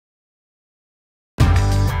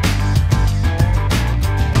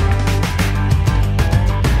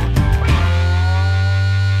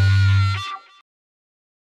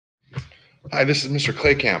Hi, this is Mr.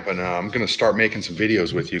 Claycamp, and I'm going to start making some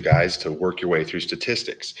videos with you guys to work your way through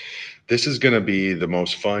statistics. This is going to be the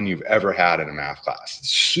most fun you've ever had in a math class.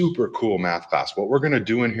 Super cool math class. What we're going to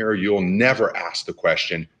do in here, you'll never ask the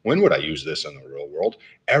question, when would I use this in the real world?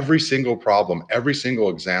 Every single problem, every single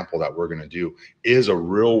example that we're going to do is a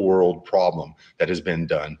real world problem that has been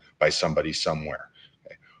done by somebody somewhere.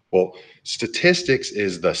 Okay. Well, statistics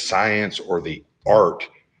is the science or the art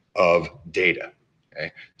of data. Okay.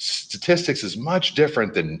 Statistics is much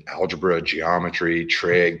different than algebra, geometry,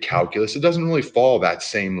 trig, calculus. It doesn't really follow that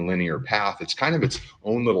same linear path. It's kind of its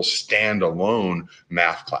own little standalone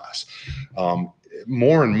math class.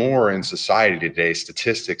 More and more in society today,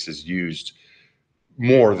 statistics is used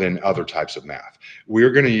more than other types of math.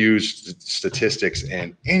 We're going to use statistics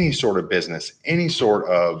in any sort of business, any sort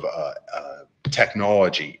of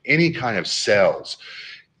technology, any kind of sales.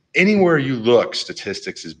 Anywhere you look,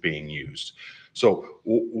 statistics is being used. So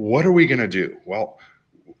what are we going to do? Well,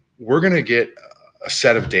 we're going to get a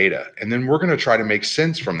set of data, and then we're going to try to make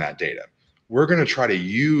sense from that data. We're going to try to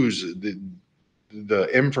use the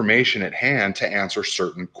information at hand to answer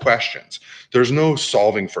certain questions. There's no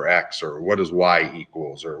solving for X or what does Y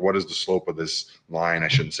equals or what is the slope of this line. I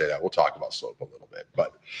shouldn't say that. We'll talk about slope a little bit.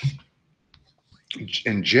 But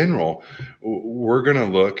in general, we're going to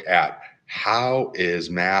look at how is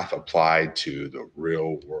math applied to the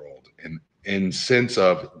real world in sense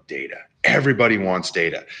of data. Everybody wants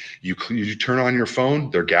data. You turn on your phone,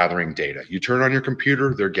 they're gathering data. You turn on your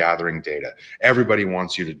computer, they're gathering data. Everybody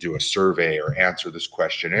wants you to do a survey or answer this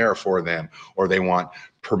questionnaire for them, or they want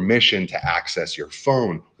permission to access your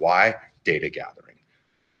phone. Why? Data gathering.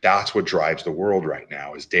 That's what drives the world right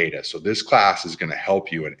now is data. So this class is going to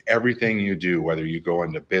help you in everything you do, whether you go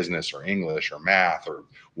into business or English or math or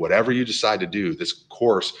whatever you decide to do. This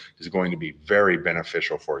course is going to be very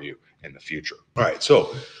beneficial for you in the future. All right,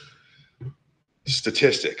 so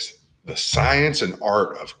statistics, the science and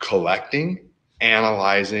art of collecting,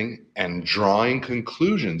 analyzing, and drawing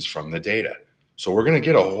conclusions from the data. So we're going to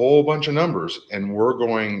get a whole bunch of numbers, and we're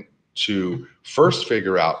going to first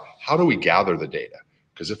figure out how do we gather the data?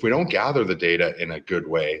 Because if we don't gather the data in a good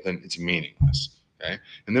way, then it's meaningless. Okay.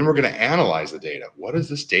 And then we're going to analyze the data. What is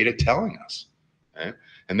this data telling us? Okay.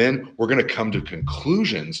 And then we're going to come to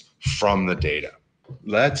conclusions from the data.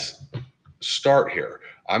 Let's start here.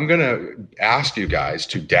 I'm going to ask you guys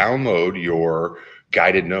to download your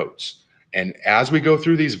guided notes. And as we go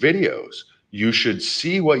through these videos, you should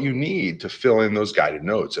see what you need to fill in those guided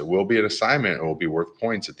notes. It will be an assignment. It will be worth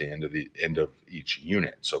points at the end of each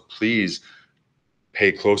unit. So please pay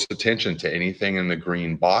close attention to anything in the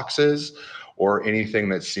green boxes or anything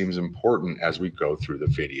that seems important as we go through the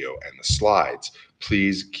video and the slides.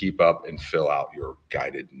 Please keep up and fill out your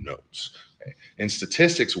guided notes. Okay. In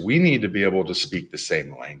statistics, we need to be able to speak the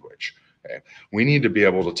same language. Okay. We need to be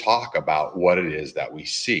able to talk about what it is that we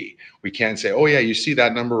see. We can't say, oh yeah, you see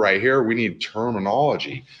that number right here. We need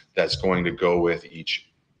terminology that's going to go with each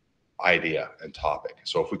idea and topic.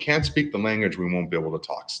 So if we can't speak the language, we won't be able to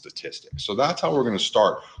talk statistics. So that's how we're going to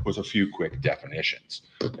start with a few quick definitions.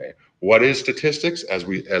 Okay. What is statistics?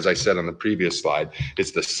 As I said on the previous slide, it's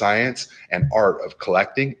the science and art of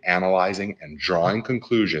collecting, analyzing, and drawing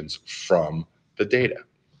conclusions from the data.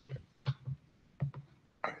 All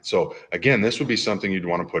right. So again, this would be something you'd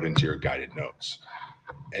want to put into your guided notes.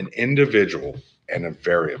 An individual and a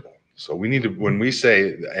variable. So we need to, when we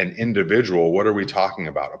say an individual, what are we talking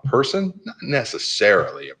about? A person? Not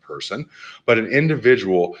necessarily a person, but an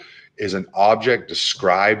individual is an object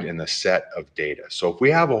described in the set of data. So if we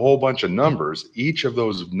have a whole bunch of numbers, each of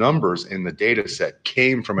those numbers in the data set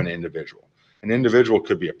came from an individual. An individual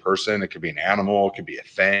could be a person, it could be an animal, it could be a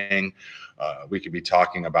thing. We could be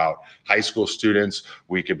talking about high school students.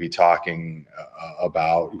 We could be talking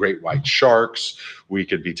about great white sharks. We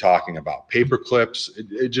could be talking about paper clips.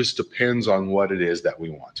 It just depends on what it is that we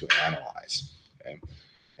want to analyze. Okay?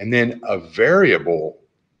 And then a variable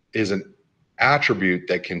is an attribute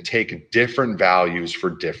that can take different values for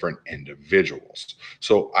different individuals.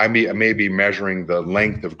 So I may be measuring the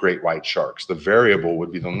length of great white sharks. The variable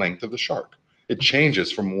would be the length of the shark. It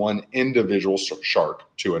changes from one individual shark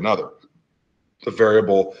to another. The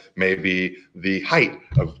variable may be the height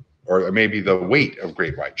of, or it may be the weight of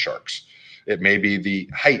great white sharks. It may be the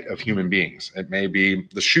height of human beings. It may be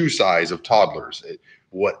the shoe size of toddlers.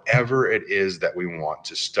 Whatever it is that we want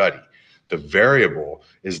to study, the variable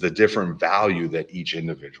is the different value that each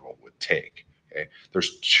individual would take. Okay?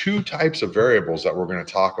 There's two types of variables that we're going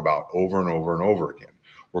to talk about over and over and over again.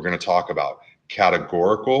 We're going to talk about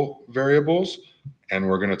categorical variables, and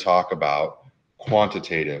we're going to talk about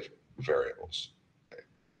quantitative variables. Okay.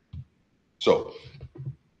 So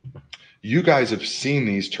You guys have seen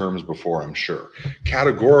these terms before, I'm sure.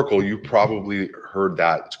 Categorical, you probably heard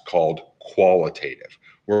that called qualitative.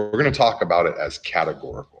 We're going to talk about it as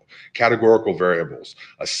categorical. Categorical variables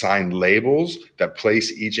assign labels that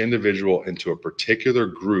place each individual into a particular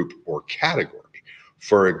group or category.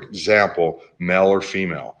 For example, male or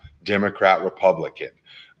female, Democrat, Republican,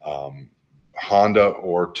 um, Honda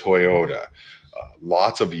or Toyota.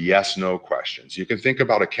 Lots of yes no questions. You can think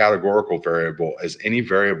about a categorical variable as any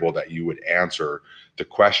variable that you would answer the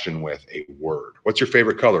question with a word. What's your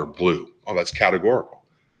favorite color? Blue. Oh, that's categorical.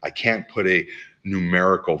 I can't put a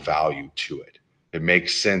numerical value to it. It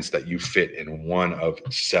makes sense that you fit in one of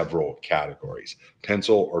several categories,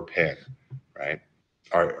 pencil or pen, right?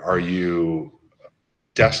 Are you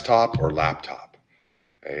desktop or laptop?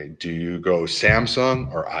 Okay. Do you go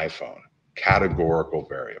Samsung or iPhone? Categorical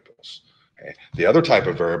variables. Okay. The other type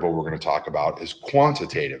of variable we're going to talk about is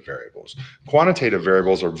quantitative variables. Quantitative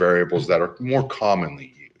variables are variables that are more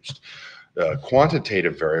commonly used.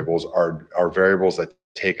 Quantitative variables are variables that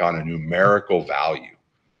take on a numerical value,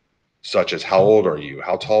 such as how old are you?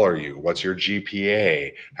 How tall are you? What's your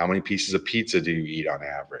GPA? How many pieces of pizza do you eat on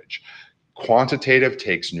average? Quantitative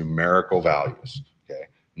takes numerical values. Okay.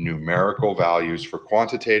 Numerical values for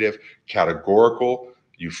quantitative. Categorical,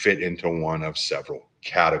 you fit into one of several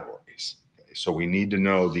categories. Okay. So we need to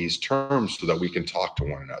know these terms so that we can talk to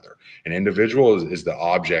one another. An individual is the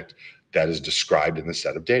object that is described in the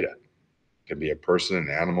set of data. It can be a person, an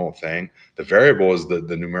animal, a thing. The variable is the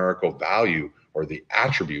numerical value or the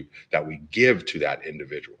attribute that we give to that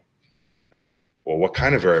individual. Well, what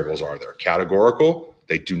kind of variables are there? Categorical,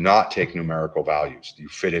 they do not take numerical values. You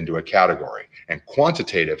fit into a category. And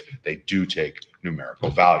quantitative, they do take numerical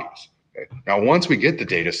values. Okay? Now, once we get the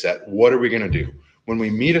data set, what are we going to do? When we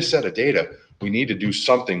meet a set of data, we need to do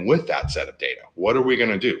something with that set of data. What are we going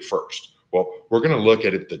to do first? Well, we're going to look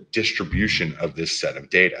at the distribution of this set of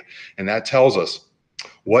data. And that tells us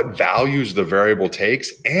what values the variable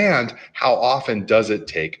takes and how often does it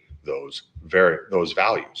take those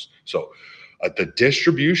values. So the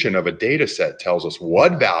distribution of a data set tells us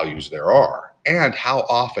what values there are and how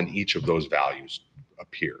often each of those values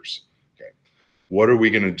appears. Okay. What are we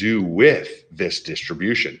going to do with this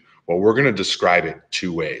distribution? Well, we're going to describe it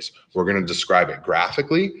two ways. We're going to describe it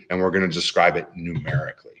graphically and we're going to describe it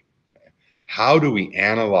numerically. Okay. How do we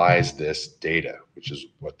analyze this data, which is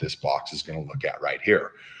what this box is going to look at right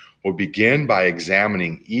here? We'll begin by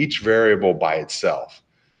examining each variable by itself.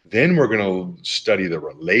 Then we're going to study the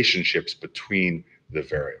relationships between the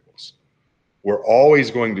variables. We're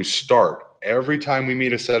always going to start, every time we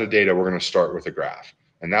meet a set of data, we're going to start with a graph.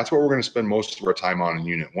 And that's what we're going to spend most of our time on in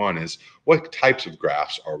Unit 1 is what types of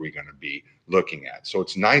graphs are we going to be looking at. So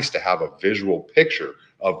it's nice to have a visual picture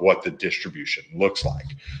of what the distribution looks like.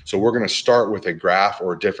 So we're going to start with a graph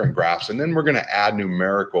or different graphs, and then we're going to add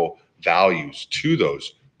numerical values to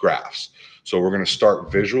those graphs. So we're going to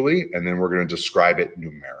start visually, and then we're going to describe it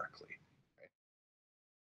numerically.